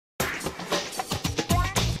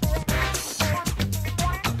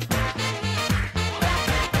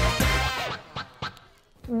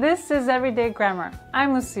This is Everyday Grammar.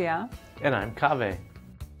 I'm Lucia. And I'm Kaveh.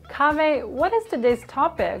 Kaveh, what is today's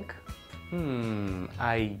topic?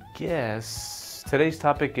 I guess today's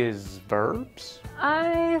topic is verbs?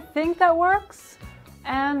 I think that works.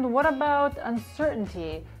 And what about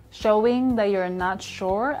uncertainty? Showing that you're not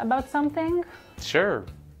sure about something? Sure,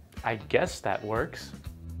 I guess that works.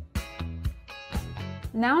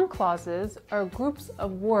 Noun clauses are groups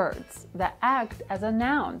of words that act as a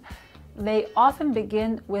noun. They often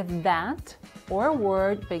begin with that or a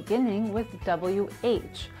word beginning with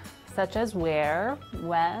WH, such as where,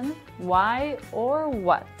 when, why, or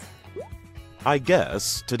what. I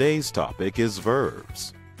guess today's topic is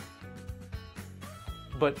verbs.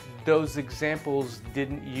 But those examples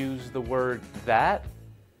didn't use the word that,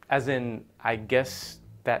 as in, I guess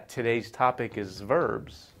that today's topic is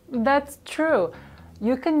verbs. That's true.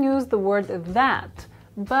 You can use the word that,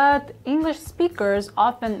 but English speakers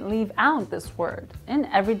often leave out this word in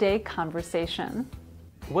everyday conversation.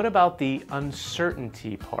 What about the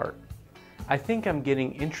uncertainty part? I think I'm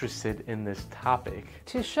getting interested in this topic.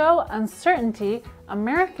 To show uncertainty,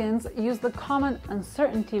 Americans use the common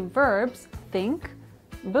uncertainty verbs think,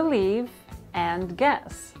 believe, and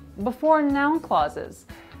guess before noun clauses.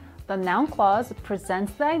 The noun clause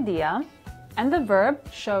presents the idea, and the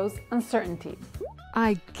verb shows uncertainty.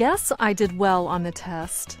 I guess I did well on the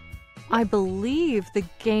test. I believe the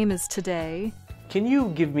game is today. Can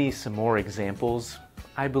you give me some more examples?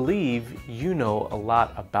 I believe you know a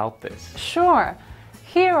lot about this. Sure.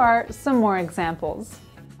 Here are some more examples.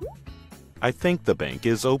 I think the bank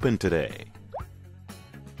is open today.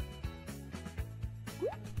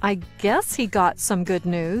 I guess he got some good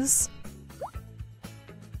news.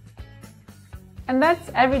 And that's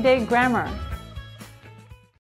Everyday Grammar.